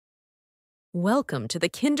Welcome to the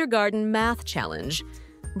Kindergarten Math Challenge.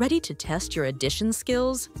 Ready to test your addition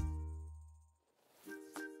skills?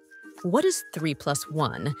 What is 3 plus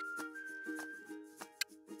 1?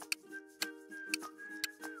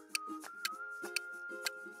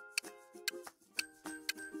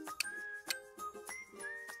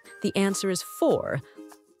 The answer is 4.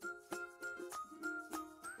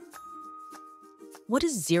 What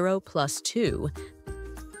is 0 plus 2?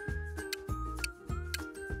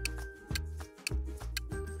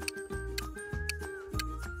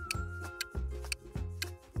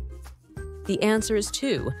 The answer is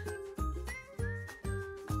 2.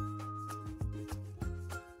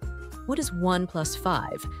 What is 1 plus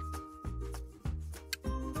 5?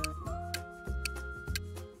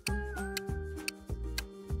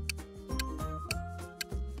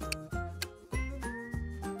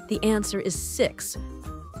 The answer is 6.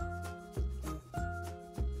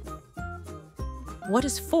 What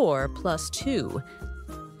is 4 plus 2?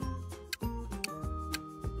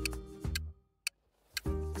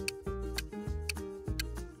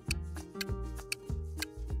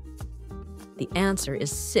 The answer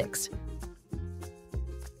is 6.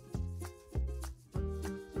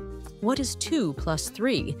 What is 2 plus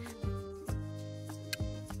 3?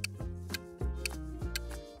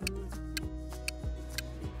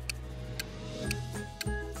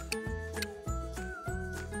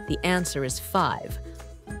 The answer is 5.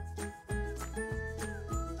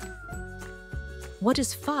 What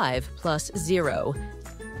is 5 plus 0?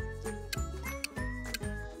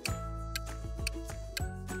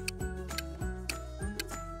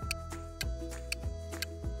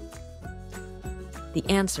 The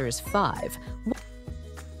answer is 5.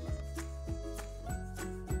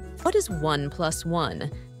 What is 1 plus 1?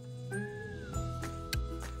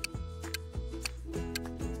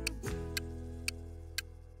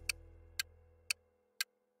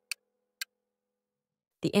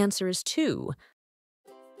 The answer is 2.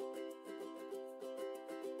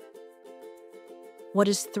 What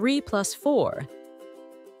is 3 plus 4?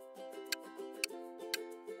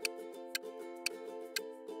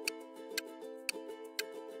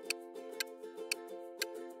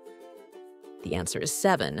 The answer is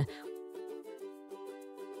 7.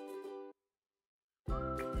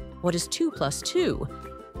 What is 2 plus 2?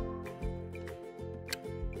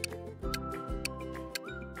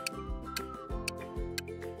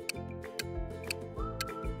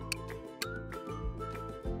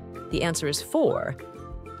 The answer is 4.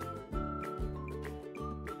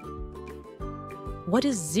 What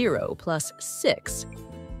is 0 plus 6?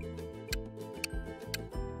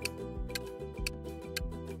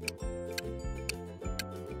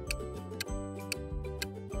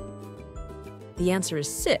 The answer is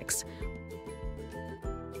 6.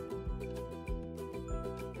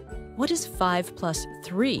 What is 5 plus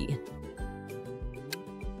 3?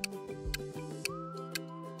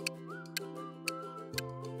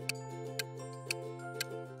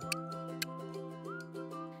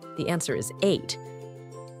 The answer is 8.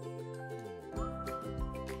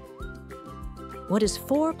 What is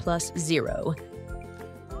 4 plus 0?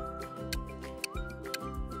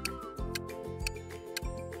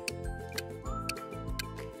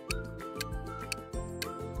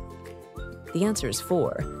 The answer is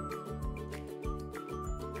 4.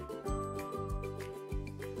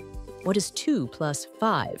 What is 2 plus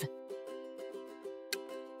 5?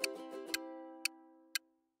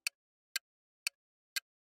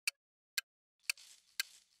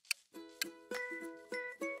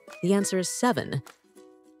 The answer is 7.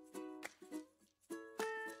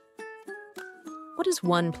 What is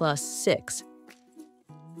 1 plus 6?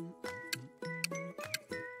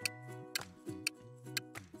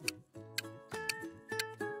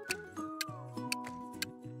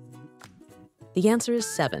 The answer is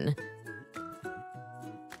 7.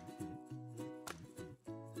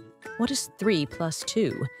 What is 3 plus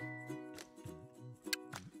 2?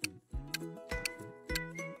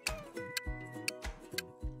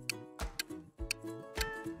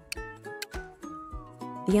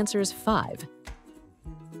 The answer is 5.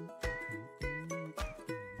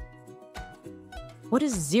 What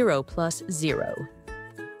is 0 plus 0?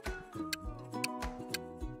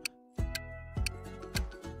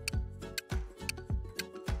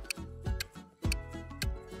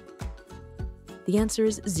 The answer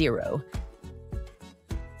is 0.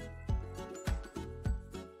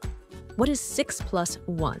 What is 6 plus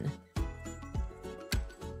 1?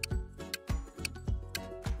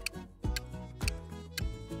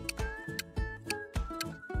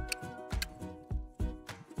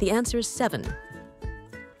 The answer is 7.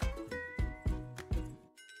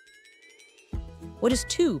 What is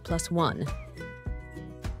 2 plus 1?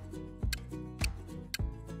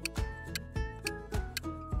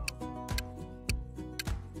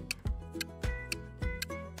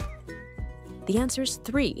 The answer is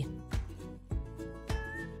 3.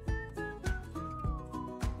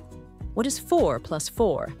 What is 4 plus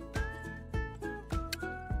 4?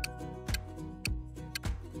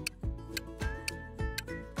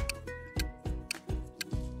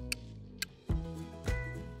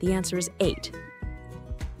 The answer is 8.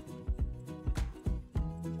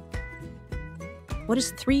 What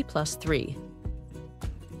is 3 plus 3?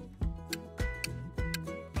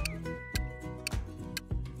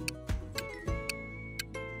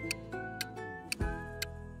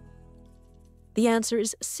 The answer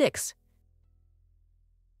is 6.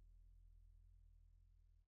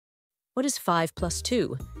 What is 5 plus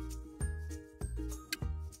 2?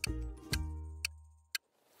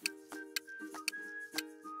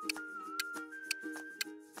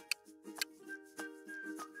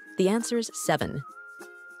 The answer is 7.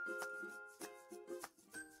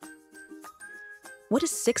 What is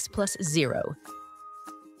 6 plus 0?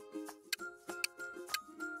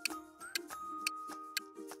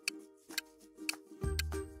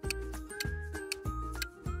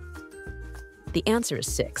 The answer is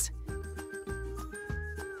 6.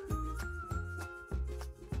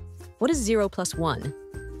 What is 0 plus 1?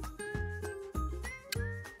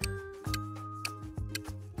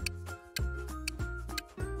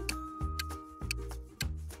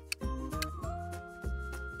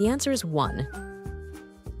 The answer is 1.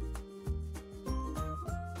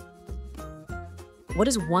 What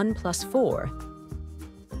is 1 plus 4?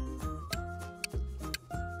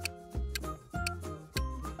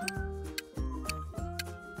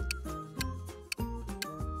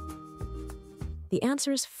 The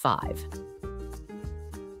answer is 5.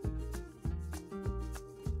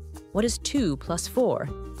 What is 2 plus 4?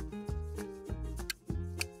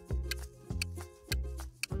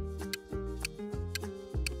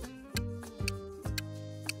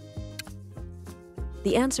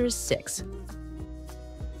 The answer is 6.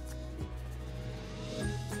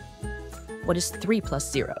 What is 3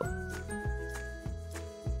 plus 0?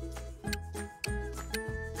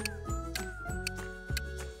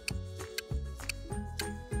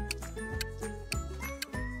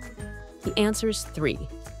 The answer is 3.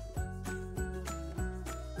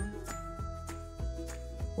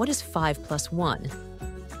 What is 5 plus 1?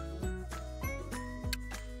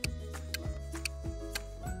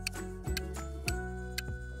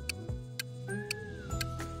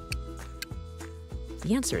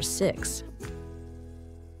 The answer is 6.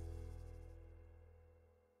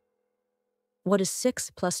 What is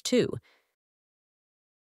 6 plus 2?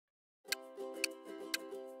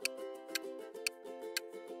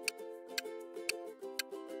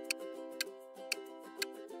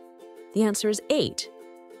 The answer is 8.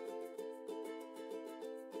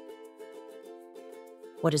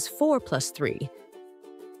 What is 4 plus 3?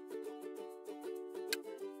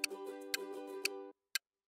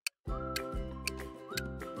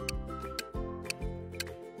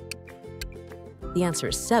 The answer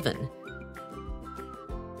is 7.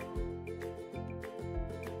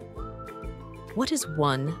 What is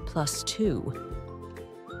 1 plus 2?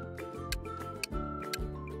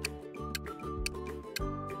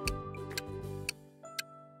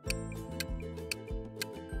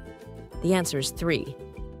 The answer is 3.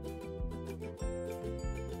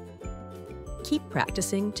 Keep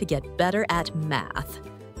practicing to get better at math.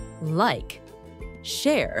 Like,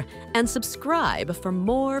 share, and subscribe for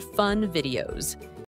more fun videos.